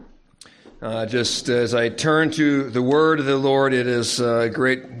Just as I turn to the word of the Lord, it is a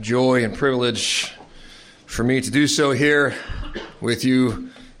great joy and privilege for me to do so here with you,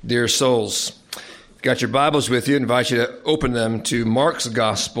 dear souls. If you've got your Bibles with you, I invite you to open them to Mark's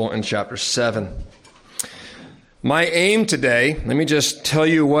Gospel in chapter 7. My aim today, let me just tell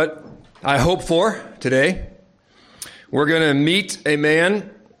you what I hope for today. We're going to meet a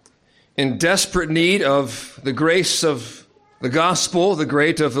man in desperate need of the grace of the gospel, the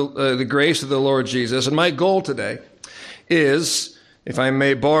grace of the Lord Jesus. And my goal today is, if I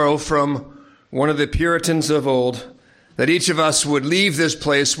may borrow from one of the Puritans of old, that each of us would leave this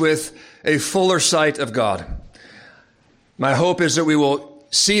place with a fuller sight of God. My hope is that we will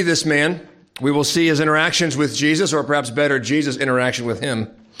see this man, we will see his interactions with Jesus, or perhaps better, Jesus' interaction with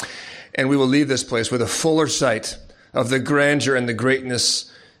him, and we will leave this place with a fuller sight of the grandeur and the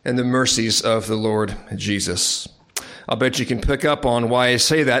greatness and the mercies of the Lord Jesus. I'll bet you can pick up on why I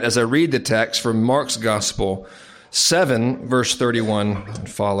say that as I read the text from Mark's Gospel 7, verse 31 and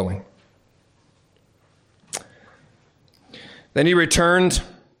following. Then he returned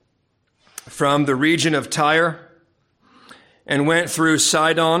from the region of Tyre and went through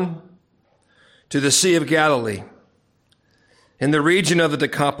Sidon to the Sea of Galilee in the region of the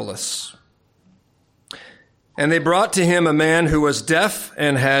Decapolis. And they brought to him a man who was deaf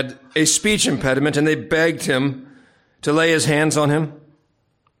and had a speech impediment, and they begged him to lay his hands on him.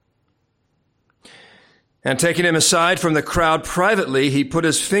 And taking him aside from the crowd privately, he put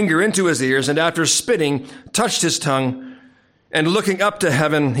his finger into his ears, and after spitting, touched his tongue, and looking up to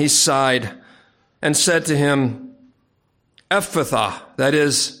heaven, he sighed and said to him, Ephphatha, that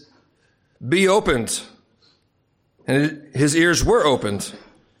is, be opened. And his ears were opened.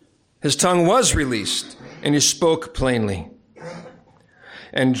 His tongue was released, and he spoke plainly.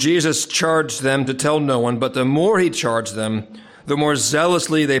 And Jesus charged them to tell no one, but the more he charged them, the more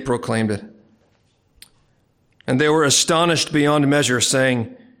zealously they proclaimed it. And they were astonished beyond measure,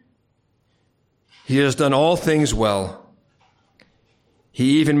 saying, He has done all things well.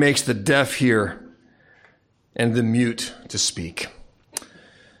 He even makes the deaf hear and the mute to speak.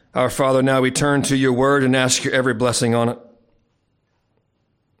 Our Father, now we turn to your word and ask your every blessing on it.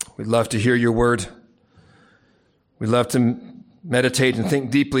 We'd love to hear your word. We'd love to meditate and think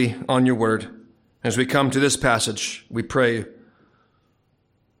deeply on your word. As we come to this passage, we pray,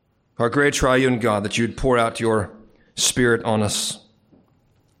 our great triune God, that you'd pour out your Spirit on us.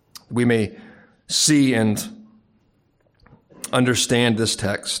 We may see and understand this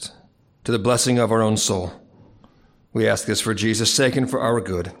text to the blessing of our own soul. We ask this for Jesus' sake and for our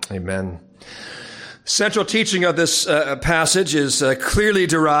good. Amen. Central teaching of this passage is clearly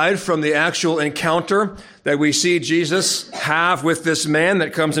derived from the actual encounter that we see Jesus have with this man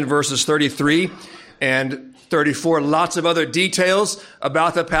that comes in verses 33 and 34. Lots of other details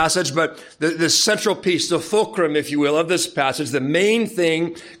about the passage, but the central piece, the fulcrum, if you will, of this passage, the main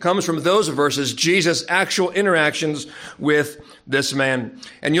thing comes from those verses, Jesus' actual interactions with this man.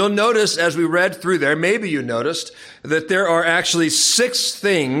 And you'll notice as we read through there, maybe you noticed, that there are actually 6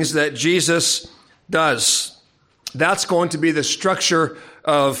 things that Jesus does. That's going to be the structure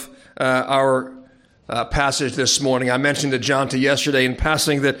of our passage this morning. I mentioned to John yesterday in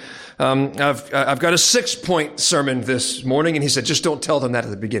passing that I've got a 6-point sermon this morning, and he said, just don't tell them that at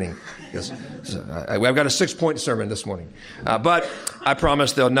the beginning. Because I've got a 6-point sermon this morning, but I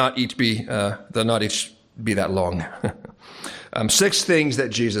promise they'll not each be that long. 6 things that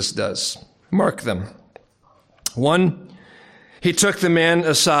Jesus does. Mark them. 1, he took the man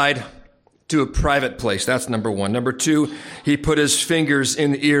aside to a private place. That's number 1. Number 2, he put his fingers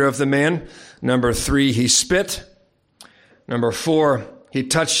in the ear of the man. Number 3, he spit. Number 4, he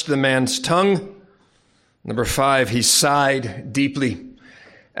touched the man's tongue. Number 5, he sighed deeply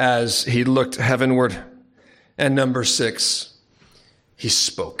as he looked heavenward. And number 6, he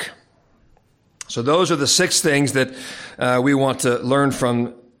spoke. So those are the 6 things that we want to learn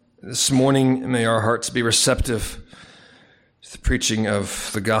from this morning. May our hearts be receptive the preaching of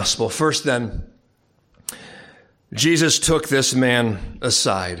the gospel. First then, Jesus took this man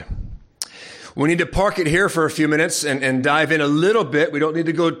aside. We need to park it here for a few minutes and dive in a little bit. We don't need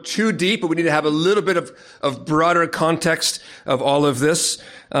to go too deep, but we need to have a little bit of broader context of all of this.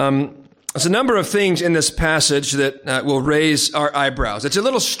 There's a number of things in this passage that will raise our eyebrows. It's a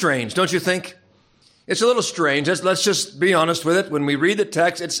little strange, don't you think? It's a little strange. Let's just be honest with it. When we read the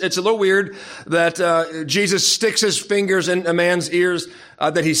text, it's a little weird that Jesus sticks his fingers in a man's ears,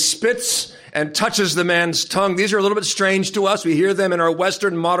 that he spits and touches the man's tongue. These are a little bit strange to us. We hear them in our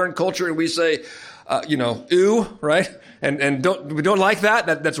Western modern culture, and we say, ew, right? And we don't like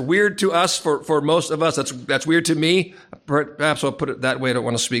that. That's weird to us. For most of us, that's weird to me perhaps I'll put it that way. I don't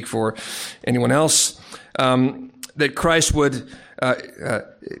want to speak for anyone else. That Christ would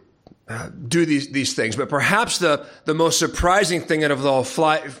do these things. But perhaps the most surprising thing out of it all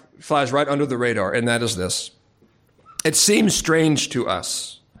flies right under the radar, and that is this. It seems strange to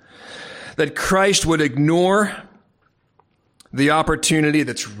us that Christ would ignore the opportunity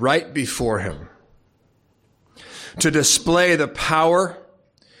that's right before him to display the power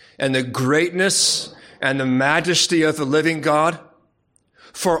and the greatness and the majesty of the living God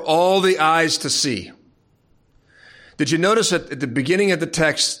for all the eyes to see. Did you notice at the beginning of the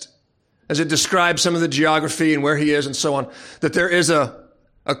text, as it describes some of the geography and where he is and so on, that there is a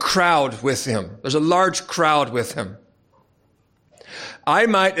crowd with him. There's a large crowd with him. I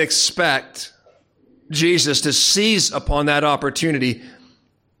might expect Jesus to seize upon that opportunity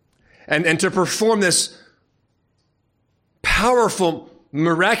and to perform this powerful,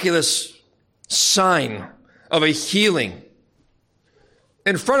 miraculous sign of a healing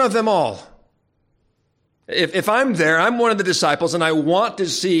in front of them all. If I'm there, I'm one of the disciples, and I want to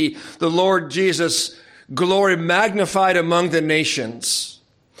see the Lord Jesus' glory magnified among the nations,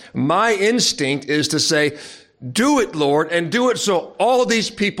 my instinct is to say, do it, Lord, and do it so all these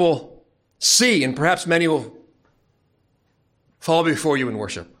people see, and perhaps many will fall before you in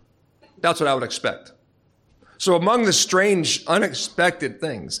worship. That's what I would expect. So among the strange, unexpected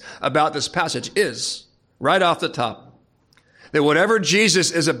things about this passage is, right off the top, that whatever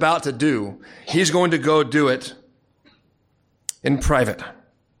Jesus is about to do, he's going to go do it in private.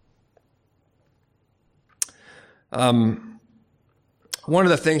 One of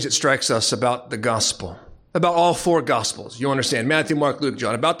the things that strikes us about the gospel, about all four gospels, you understand, Matthew, Mark, Luke,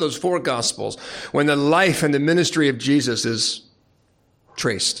 John, about those four gospels, when the life and the ministry of Jesus is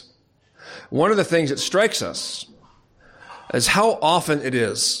traced, one of the things that strikes us is how often it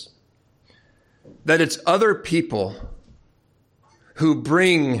is that it's other people who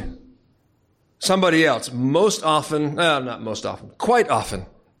bring somebody else, quite often,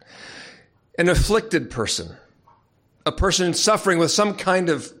 an afflicted person, a person suffering with some kind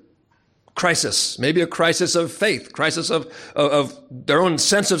of crisis, maybe a crisis of faith, crisis of their own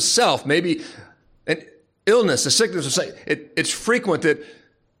sense of self, maybe an illness, a sickness. It's frequent that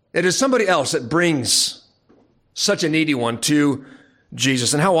it is somebody else that brings such a needy one to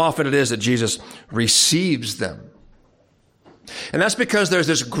Jesus, and how often it is that Jesus receives them. And that's because there's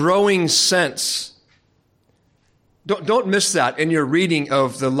this growing sense. Don't miss that in your reading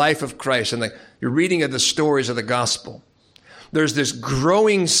of the life of Christ and your reading of the stories of the gospel. There's this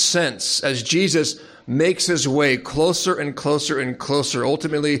growing sense as Jesus makes his way closer and closer and closer,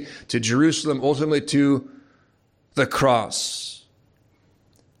 ultimately to Jerusalem, ultimately to the cross.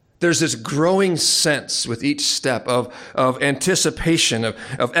 There's this growing sense with each step of anticipation,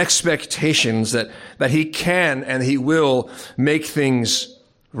 of expectations that he can and he will make things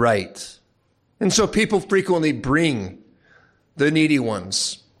right. And so people frequently bring the needy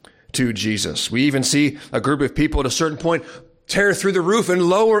ones to Jesus. We even see a group of people at a certain point tear through the roof and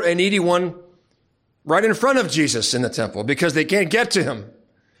lower a needy one right in front of Jesus in the temple because they can't get to him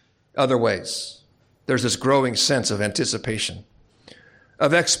other ways. There's this growing sense of anticipation,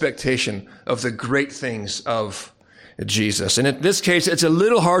 of expectation of the great things of Jesus. And in this case, it's a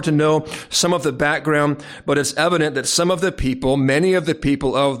little hard to know some of the background, but it's evident that some of the people, many of the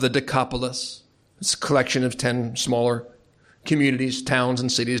people of the Decapolis, it's a collection of 10 smaller communities, towns,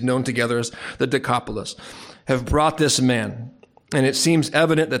 and cities known together as the Decapolis, have brought this man. And it seems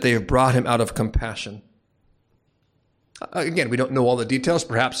evident that they have brought him out of compassion. Again, we don't know all the details.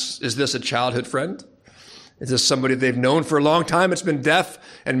 Perhaps, is this a childhood friend? Is this somebody they've known for a long time? It's been deaf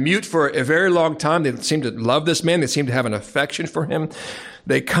and mute for a very long time. They seem to love this man. They seem to have an affection for him.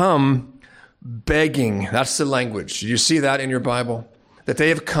 They come begging. That's the language. Do you see that in your Bible? That they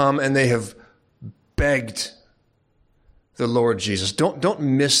have come and they have begged the Lord Jesus. Don't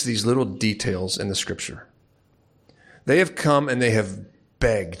miss these little details in the scripture. They have come and they have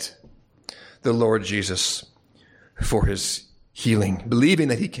begged the Lord Jesus for his healing, believing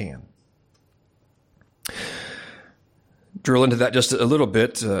that he can. Drill into that just a little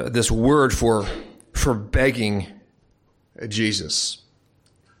bit, this word for begging Jesus.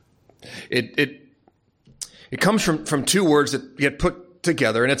 It comes from two words that get put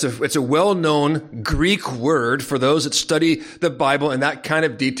together, and it's a well-known Greek word for those that study the Bible in that kind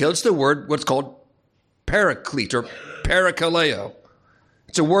of detail. It's the word, what's called paraclete or parakaleo.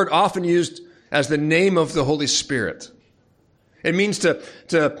 It's a word often used as the name of the Holy Spirit. It means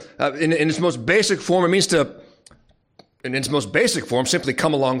in its most basic form, simply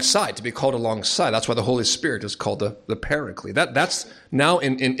come alongside, to be called alongside. That's why the Holy Spirit is called the paraclete. That's now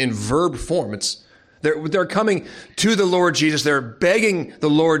in verb form. It's They're coming to the Lord Jesus. They're begging the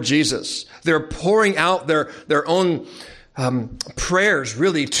Lord Jesus. They're pouring out their own prayers,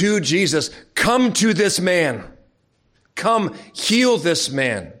 really, to Jesus. Come to this man. Come heal this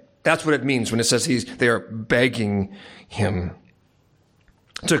man. That's what it means when it says they are begging him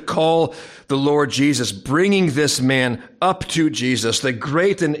to call the Lord Jesus, bringing this man up to Jesus, the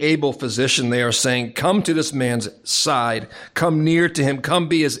great and able physician. They are saying, come to this man's side, come near to him, come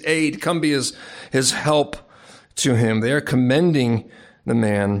be his aid, come be his help to him. They are commending the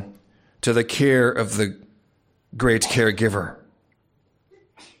man to the care of the great caregiver.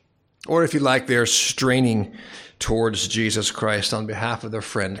 Or if you like, they are straining towards Jesus Christ on behalf of their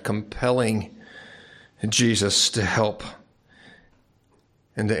friend, compelling Jesus to help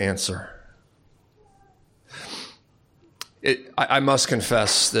and to answer. I must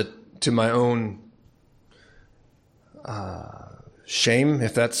confess that to my own shame,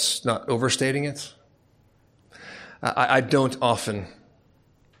 if that's not overstating it, I don't often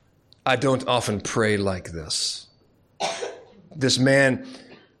pray like this. This man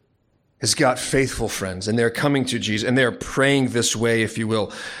has got faithful friends, and they're coming to Jesus, and they're praying this way, if you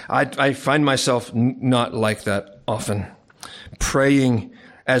will. I find myself not like that often, praying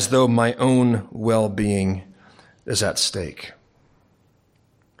as though my own well-being is at stake.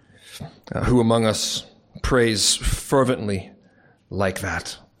 Who among us prays fervently like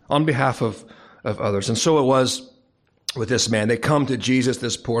that on behalf of others? And so it was with this man. They come to Jesus,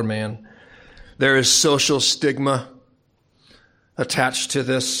 this poor man. There is social stigma attached to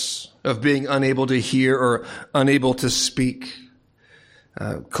this, of being unable to hear or unable to speak.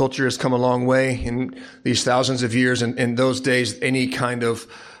 Culture has come a long way in these thousands of years. And in those days, any kind of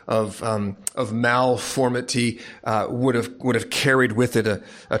malformity would have carried with it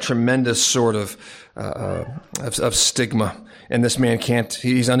a tremendous sort of stigma. And this man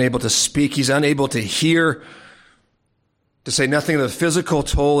he's unable to speak, he's unable to hear, to say nothing of the physical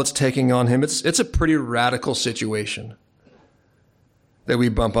toll it's taking on him. It's a pretty radical situation that we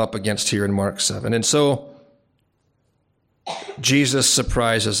bump up against here in Mark 7. And so Jesus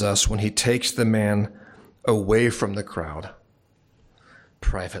surprises us when he takes the man away from the crowd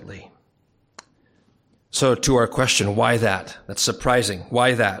privately. So to our question, why that? That's surprising.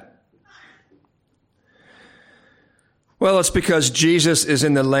 Why that? Well, it's because Jesus is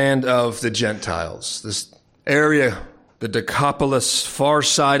in the land of the Gentiles, this area, the Decapolis, far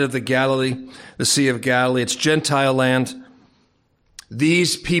side of the Galilee, the Sea of Galilee. It's Gentile land.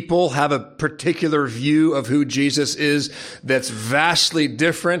 These people have a particular view of who Jesus is that's vastly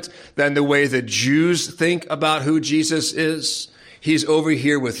different than the way the Jews think about who Jesus is. He's over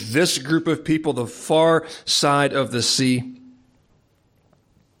here with this group of people, the far side of the sea.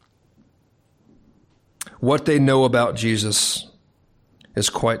 What they know about Jesus is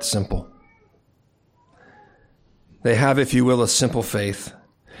quite simple. They have, if you will, a simple faith.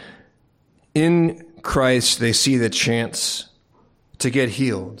 In Christ, they see the chance to get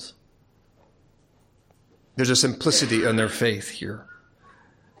healed. There's a simplicity in their faith here.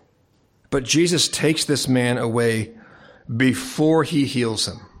 But Jesus takes this man away before he heals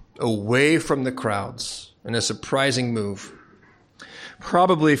him, away from the crowds, in a surprising move.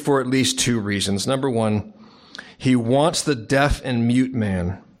 Probably for at least two reasons. Number one, he wants the deaf and mute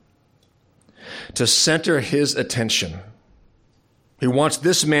man to center his attention. He wants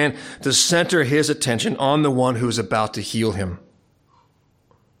this man to center his attention on the one who is about to heal him,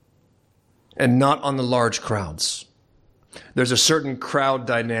 and not on the large crowds. There's a certain crowd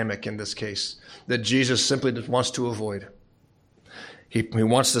dynamic in this case that Jesus simply wants to avoid. He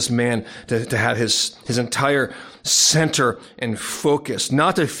wants this man to have his entire center and focus,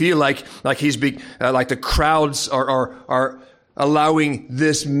 not to feel like the crowds are allowing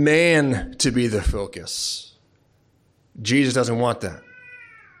this man to be the focus. Jesus doesn't want that.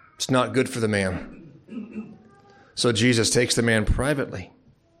 It's not good for the man. So Jesus takes the man privately,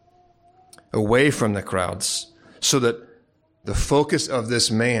 away from the crowds, so that the focus of this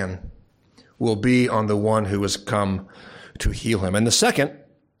man will be on the one who has come to heal him. And the second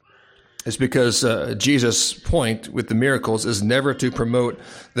is because Jesus' point with the miracles is never to promote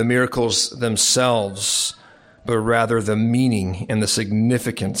the miracles themselves, but rather the meaning and the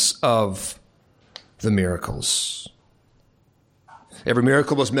significance of the miracles. Every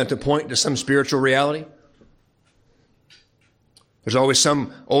miracle was meant to point to some spiritual reality. There's always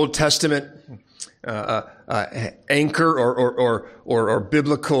some Old Testament anchor or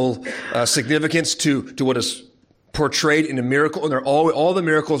biblical significance to what is portrayed in a miracle, and all the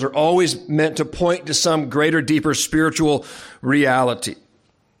miracles are always meant to point to some greater, deeper spiritual reality.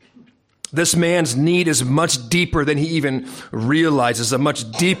 This man's need is much deeper than he even realizes, a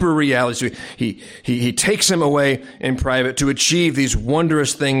much deeper reality. So he takes him away in private to achieve these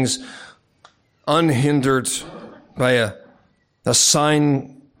wondrous things unhindered by a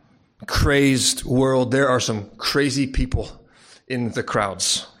sign-crazed world. There are some crazy people in the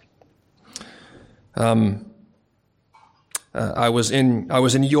crowds. I was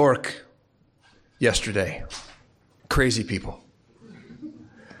in York yesterday. Crazy people.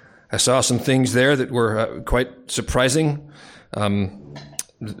 I saw some things there that were quite surprising.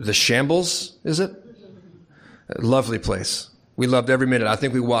 The Shambles, is it? A lovely place. We loved every minute. I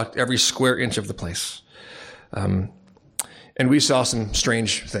think we walked every square inch of the place. And we saw some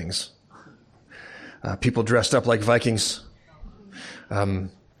strange things. People dressed up like Vikings. People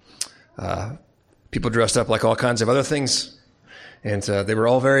dressed up like all kinds of other things. And they were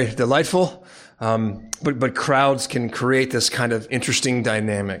all very delightful. But crowds can create this kind of interesting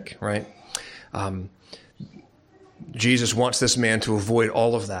dynamic, right? Jesus wants this man to avoid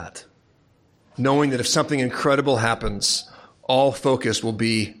all of that, knowing that if something incredible happens, all focus will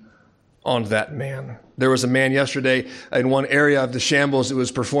be on that man. There was a man yesterday in one area of the Shambles that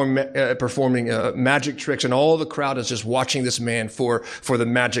was performing magic tricks, and all the crowd is just watching this man for the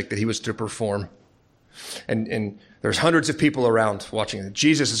magic that he was to perform. And there's hundreds of people around watching it.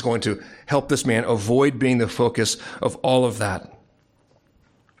 Jesus is going to help this man avoid being the focus of all of that.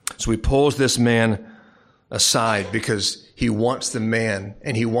 So he pulls this man aside because he wants the man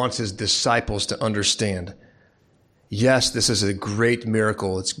and he wants his disciples to understand, yes, this is a great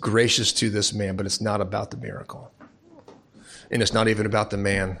miracle. It's gracious to this man, but it's not about the miracle. And it's not even about the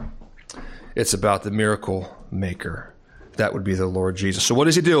man. It's about the miracle maker. That would be the Lord Jesus. So what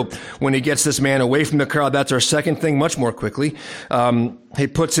does he do when he gets this man away from the crowd? That's our second thing, much more quickly. He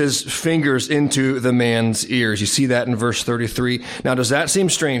puts his fingers into the man's ears. You see that in verse 33. Now, does that seem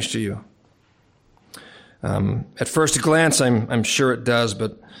strange to you? At first glance, I'm sure it does,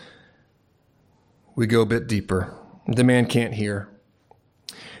 but we go a bit deeper. The man can't hear.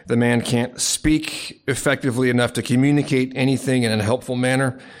 The man can't speak effectively enough to communicate anything in a helpful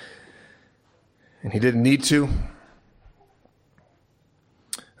manner, and he didn't need to.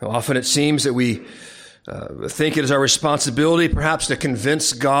 Often it seems that we think it is our responsibility perhaps to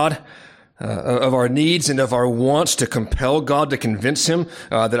convince God of our needs and of our wants, to compel God, to convince him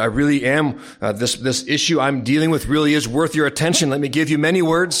that I really am, this issue I'm dealing with really is worth your attention. Let me give you many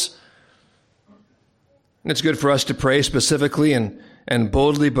words. And it's good for us to pray specifically and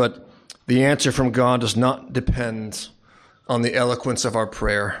boldly, but the answer from God does not depend on the eloquence of our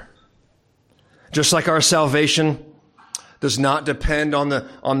prayer. Just like our salvation does not depend on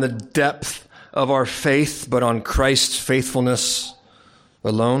the depth of our faith, but on Christ's faithfulness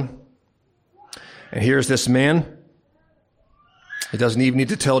alone. And here's this man. He doesn't even need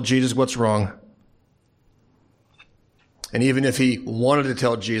to tell Jesus what's wrong. And even if he wanted to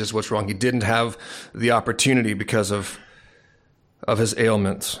tell Jesus what's wrong, he didn't have the opportunity because of his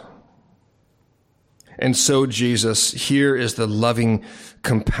ailments. And so Jesus, here is the loving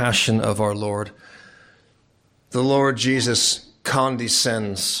compassion of our Lord. The Lord Jesus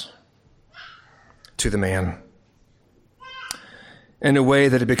condescends to the man in a way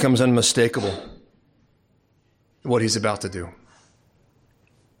that it becomes unmistakable what he's about to do.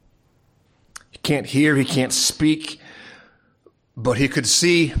 He can't hear, he can't speak, but he could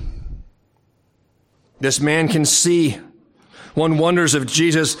see. This man can see. One wonders if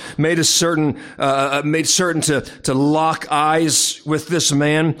Jesus made certain to lock eyes with this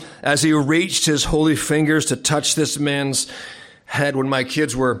man as he reached his holy fingers to touch this man's head. When my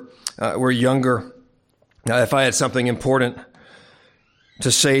kids were younger, if I had something important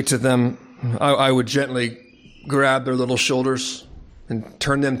to say to them, I would gently grab their little shoulders and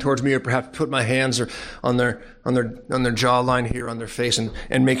turn them towards me, or perhaps put my hands on their jawline here, on their face,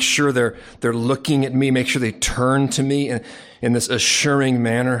 and make sure they're looking at me, make sure they turn to me in this assuring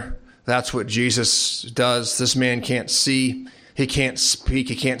manner. That's what Jesus does. This man can't see, he can't speak,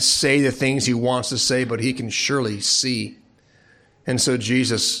 he can't say the things he wants to say, but he can surely see. And so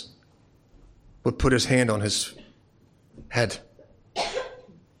Jesus would put his hand on his head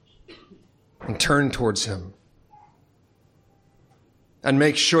and turn towards him, and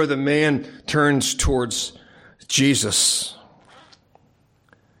make sure the man turns towards Jesus.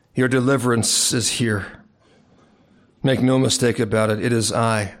 Your deliverance is here. Make no mistake about it. It is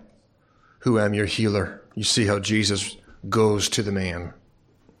I who am your healer. You see how Jesus goes to the man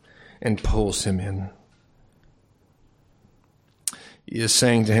and pulls him in. He is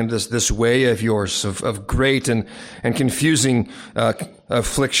saying to him, this way of yours, of great and confusing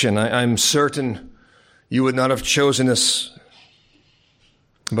affliction, I'm certain you would not have chosen this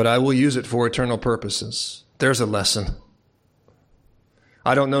but I will use it for eternal purposes. There's a lesson.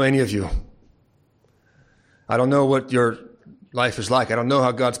 I don't know any of you. I don't know what your life is like. I don't know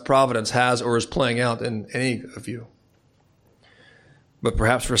how God's providence has or is playing out in any of you. But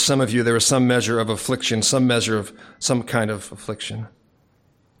perhaps for some of you, there is some measure of affliction, some measure of some kind of affliction.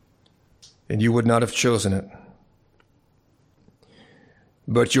 And you would not have chosen it.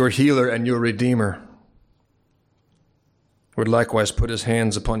 But your healer and your redeemer would likewise put his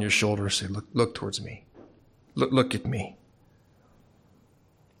hands upon your shoulders and say, look towards me. Look at me.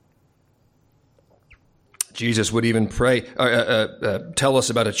 Jesus would even tell us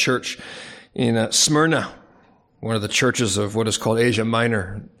about a church in Smyrna, one of the churches of what is called Asia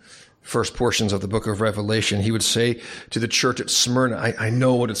Minor, first portions of the book of Revelation. He would say to the church at Smyrna, I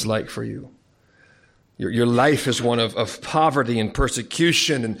know what it's like for you. Your life is one of poverty and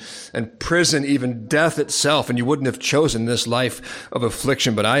persecution and prison, even death itself, and you wouldn't have chosen this life of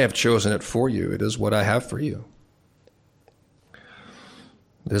affliction, but I have chosen it for you. It is what I have for you.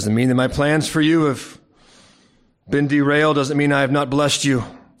 It doesn't mean that my plans for you have been derailed, doesn't mean I have not blessed you.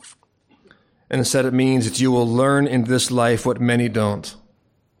 And instead it means that you will learn in this life what many don't.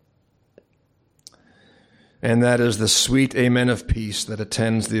 And that is the sweet amen of peace that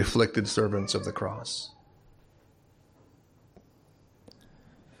attends the afflicted servants of the cross.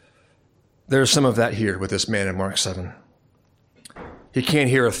 There's some of that here with this man in Mark 7. He can't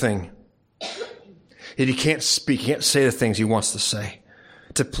hear a thing. He can't speak. He can't say the things he wants to say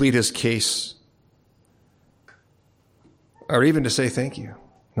to plead his case or even to say thank you.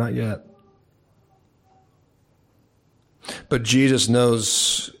 Not yet. But Jesus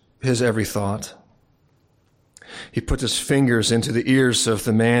knows his every thought. He puts his fingers into the ears of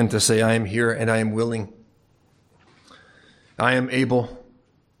the man to say, I am here and I am willing. I am able.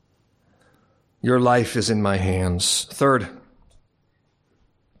 Your life is in my hands. Third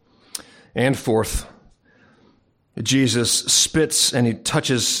and fourth, Jesus spits and he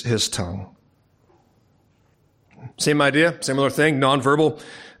touches his tongue. Same idea, similar thing, nonverbal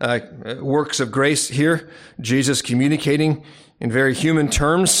works of grace here. Jesus communicating in very human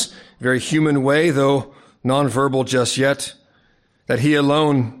terms, very human way, though nonverbal just yet, that he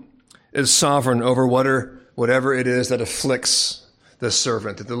alone is sovereign over whatever it is that afflicts the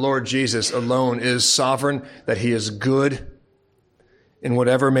servant, that the Lord Jesus alone is sovereign, that he is good in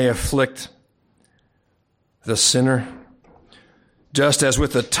whatever may afflict the sinner. Just as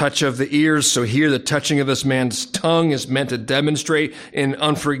with the touch of the ears, so here the touching of this man's tongue is meant to demonstrate in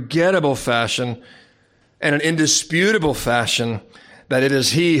unforgettable fashion and an indisputable fashion that it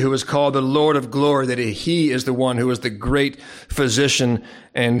is he who is called the Lord of glory, that he is the one who is the great physician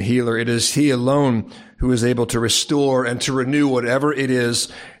and healer. It is he alone who is able to restore and to renew whatever it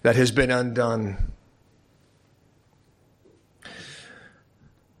is that has been undone.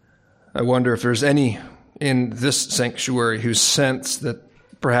 I wonder if there's any in this sanctuary who sense that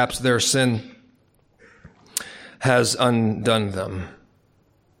perhaps their sin has undone them,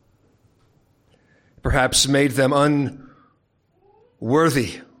 perhaps made them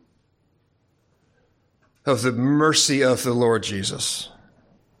unworthy of the mercy of the Lord Jesus.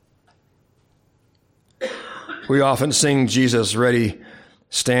 We often sing, Jesus ready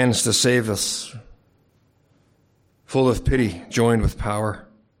stands to save us, full of pity, joined with power.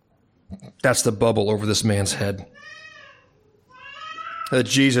 That's the bubble over this man's head. That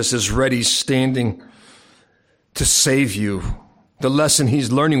Jesus is ready, standing to save you. The lesson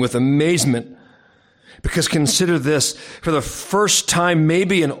he's learning with amazement. Because consider this, for the first time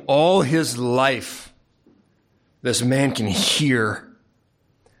maybe in all his life, this man can hear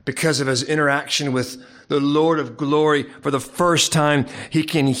because of his interaction with the Lord of glory. For the first time, he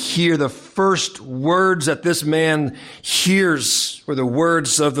can hear. The first words that this man hears were the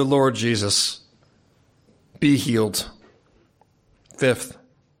words of the Lord Jesus. Be healed. Fifth,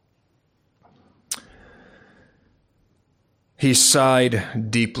 he sighed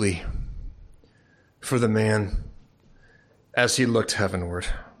deeply for the man as he looked heavenward.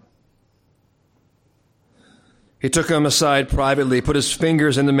 He took him aside privately, put his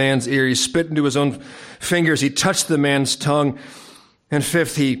fingers in the man's ear. He spit into his own fingers. He touched the man's tongue. And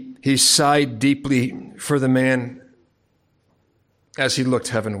fifth, he sighed deeply for the man as he looked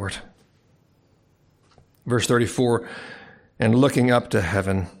heavenward. Verse 34, and looking up to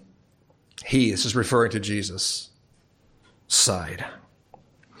heaven, this is referring to Jesus, sighed.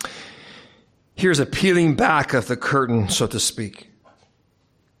 Here's a peeling back of the curtain, so to speak.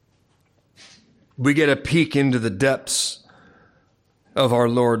 We get a peek into the depths of our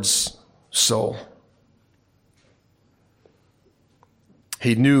Lord's soul.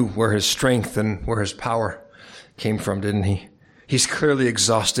 He knew where his strength and where his power came from, didn't he? He's clearly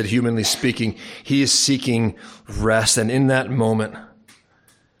exhausted, humanly speaking. He is seeking rest. And in that moment,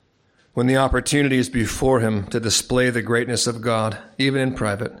 when the opportunity is before him to display the greatness of God, even in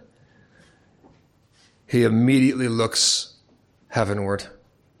private, he immediately looks heavenward.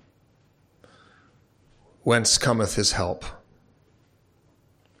 Whence cometh his help?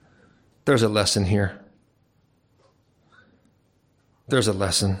 There's a lesson here. There's a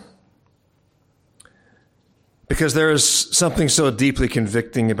lesson. Because there is something so deeply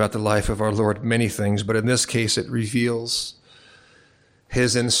convicting about the life of our Lord, many things, but in this case it reveals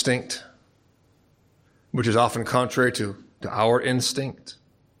his instinct, which is often contrary to our instinct.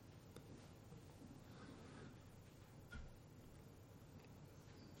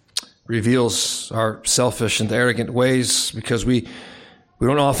 Reveals our selfish and arrogant ways, because we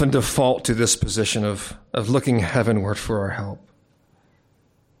don't often default to this position of looking heavenward for our help.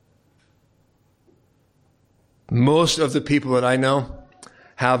 Most of the people that I know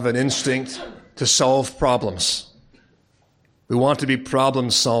have an instinct to solve problems. We want to be problem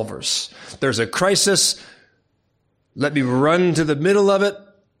solvers. There's a crisis. Let me run to the middle of it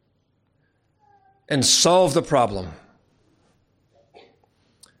and solve the problem.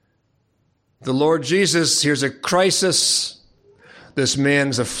 The Lord Jesus, here's a crisis. This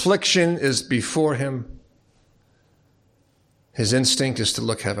man's affliction is before him. His instinct is to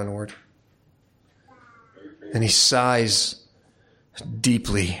look heavenward. And he sighs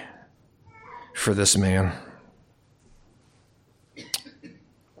deeply for this man.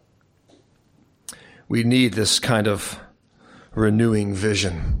 We need this kind of renewing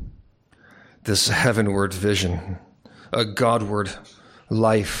vision, this heavenward vision, a Godward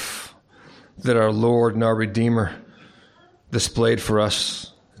life that our Lord and our Redeemer displayed for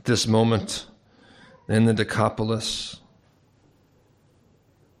us at this moment in the Decapolis.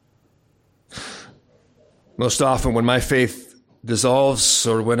 Most often when my faith dissolves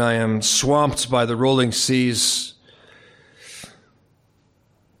or when I am swamped by the rolling seas,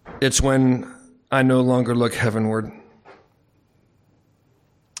 it's when I no longer look heavenward,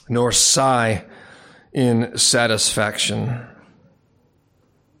 nor sigh in satisfaction.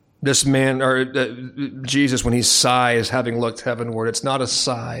 This man, or Jesus, when he sighs, having looked heavenward, it's not a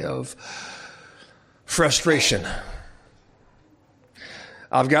sigh of frustration.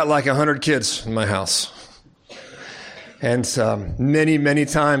 I've got like 100 kids in my house. And many, many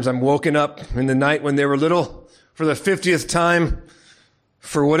times I'm woken up in the night when they were little for the 50th time,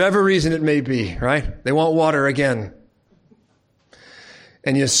 for whatever reason it may be, right? They want water again.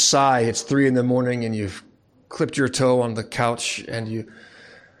 And you sigh, it's 3 a.m. and you've clipped your toe on the couch and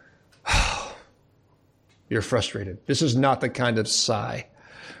you're frustrated. This is not the kind of sigh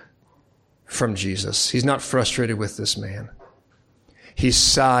from Jesus. He's not frustrated with this man. He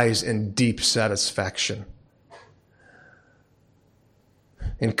sighs in deep satisfaction,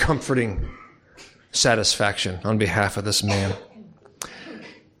 in comforting satisfaction on behalf of this man.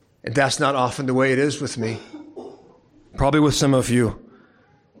 And that's not often the way it is with me. Probably with some of you,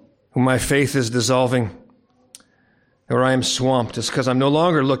 when my faith is dissolving, or I am swamped, it's because I'm no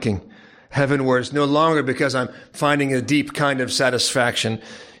longer looking heavenward. It's no longer because I'm finding a deep kind of satisfaction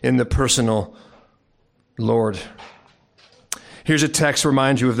in the personal Lord. Here's a text to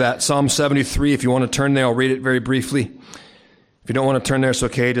remind you of that. Psalm 73, if you want to turn there, I'll read it very briefly. If you don't want to turn there, it's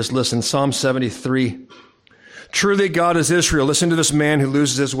okay. Just listen. Psalm 73. Truly God is Israel. Listen to this man who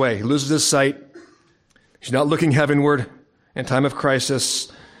loses his way. He loses his sight. He's not looking heavenward in time of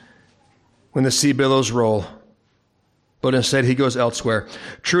crisis when the sea billows roll, but instead he goes elsewhere.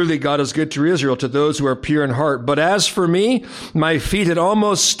 Truly God is good to Israel, to those who are pure in heart. But as for me, my feet had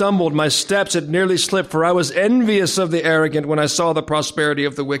almost stumbled. My steps had nearly slipped, for I was envious of the arrogant when I saw the prosperity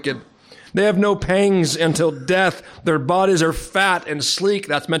of the wicked. They have no pangs until death. Their bodies are fat and sleek.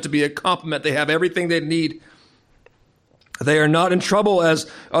 That's meant to be a compliment. They have everything they need. They are not in trouble as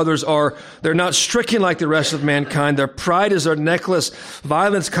others are. They're not stricken like the rest of mankind. Their pride is their necklace.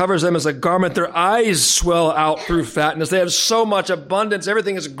 Violence covers them as a garment. Their eyes swell out through fatness. They have so much abundance.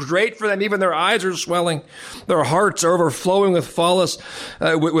 Everything is great for them. Even their eyes are swelling. Their hearts are overflowing with follies.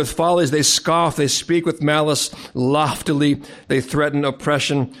 They scoff. They speak with malice loftily. They threaten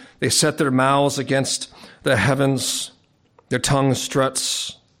oppression. They set their mouths against the heavens. Their tongue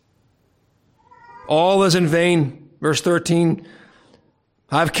struts. All is in vain. Verse 13,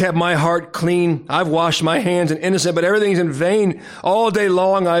 I've kept my heart clean. I've washed my hands in innocent, but everything's in vain. All day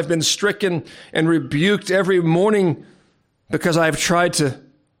long I've been stricken and rebuked every morning because I've tried to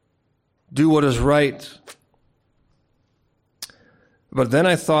do what is right. But then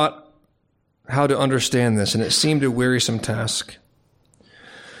I thought how to understand this, and it seemed a wearisome task.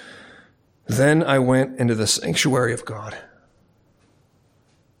 Then I went into the sanctuary of God.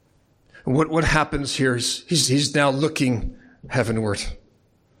 What happens here is he's now looking heavenward.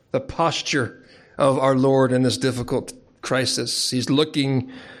 The posture of our Lord in this difficult crisis. He's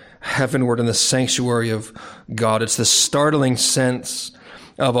looking heavenward in the sanctuary of God. It's the startling sense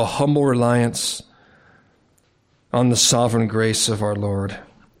of a humble reliance on the sovereign grace of our Lord.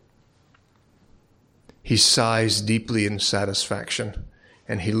 He sighs deeply in satisfaction,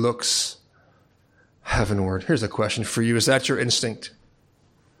 and he looks heavenward. Here's a question for you. Is that your instinct?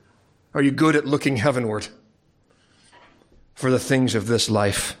 Are you good at looking heavenward for the things of this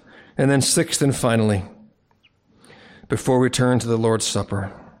life? And then sixth and finally, before we turn to the Lord's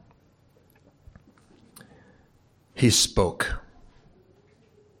Supper, he spoke.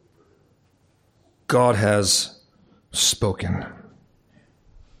 God has spoken.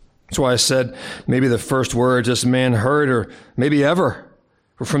 That's why I said maybe the first words this man heard, or maybe ever,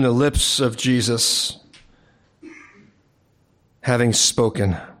 were from the lips of Jesus. Having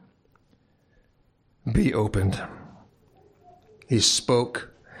spoken, be opened. He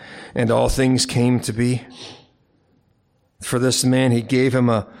spoke, and all things came to be. For this man, he gave him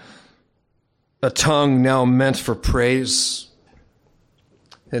a tongue now meant for praise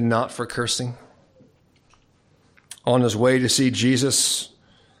and not for cursing. On his way to see Jesus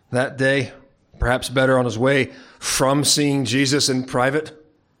that day, perhaps better on his way from seeing Jesus in private,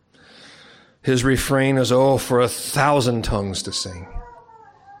 his refrain is, oh, for 1,000 tongues to sing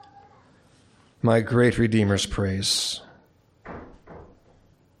my great Redeemer's praise.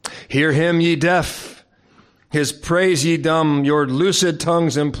 Hear him, ye deaf, his praise, ye dumb, your lucid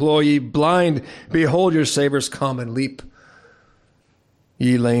tongues employ, ye blind, behold your Savior's come, and leap,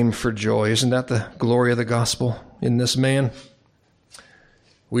 ye lame, for joy. Isn't that the glory of the gospel in this man?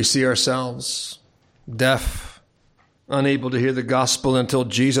 We see ourselves deaf, unable to hear the gospel until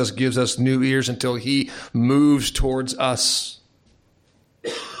Jesus gives us new ears, until he moves towards us,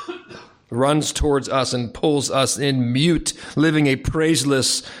 runs towards us and pulls us in mute, living a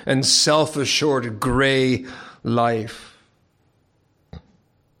praiseless and self-assured gray life.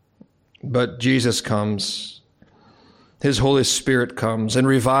 But Jesus comes. His Holy Spirit comes and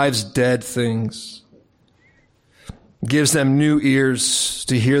revives dead things, gives them new ears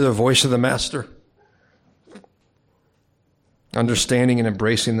to hear the voice of the Master. Understanding and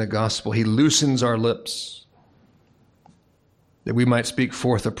embracing the gospel, he loosens our lips that we might speak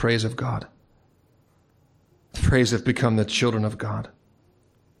forth the praise of God. The praise have become the children of God.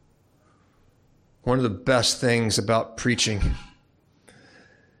 One of the best things about preaching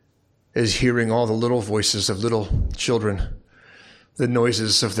is hearing all the little voices of little children, the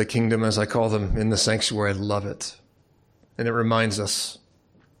noises of the kingdom, as I call them, in the sanctuary. I love it. And it reminds us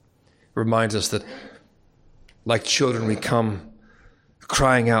that like children we come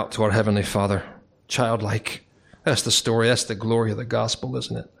crying out to our Heavenly Father, childlike. That's the story. That's the glory of the gospel,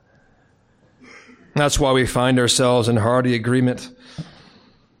 isn't it? That's why we find ourselves in hearty agreement.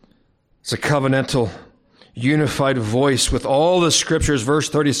 It's a covenantal, unified voice with all the scriptures. Verse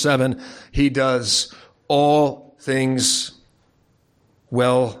 37, he does all things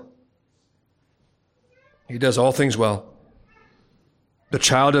well. He does all things well. The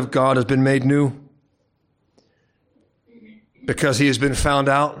child of God has been made new because he has been found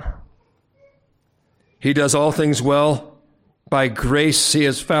out. He does all things well. By grace, he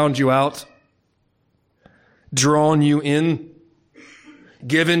has found you out, drawn you in,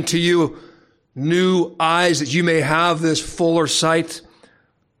 given to you new eyes that you may have this fuller sight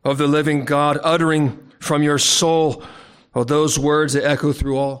of the living God, uttering from your soul those words that echo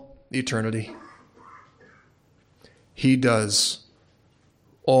through all eternity. He does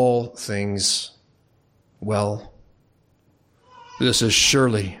all things well. This is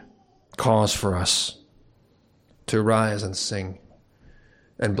surely cause for us to rise and sing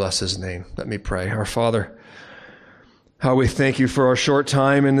and bless his name. Let me pray. Our Father, how we thank you for our short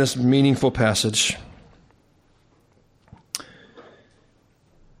time in this meaningful passage.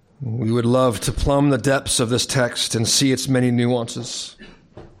 We would love to plumb the depths of this text and see its many nuances.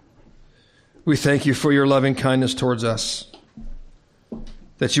 We thank you for your loving kindness towards us,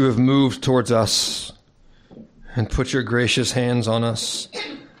 that you have moved towards us and put your gracious hands on us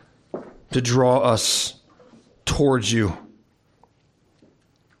to draw us towards you,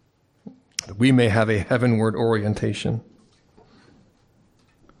 that we may have a heavenward orientation.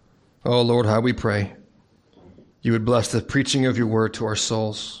 Oh Lord, how we pray you would bless the preaching of your word to our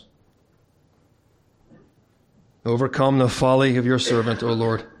souls. Overcome the folly of your servant, O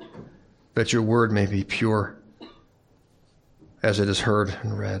Lord, that your word may be pure as it is heard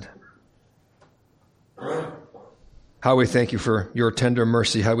and read. How we thank you for your tender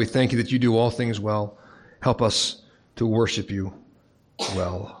mercy. How we thank you that you do all things well. Help us to worship you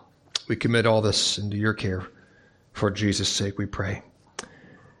well. We commit all this into your care. For Jesus' sake we pray.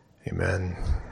 Amen.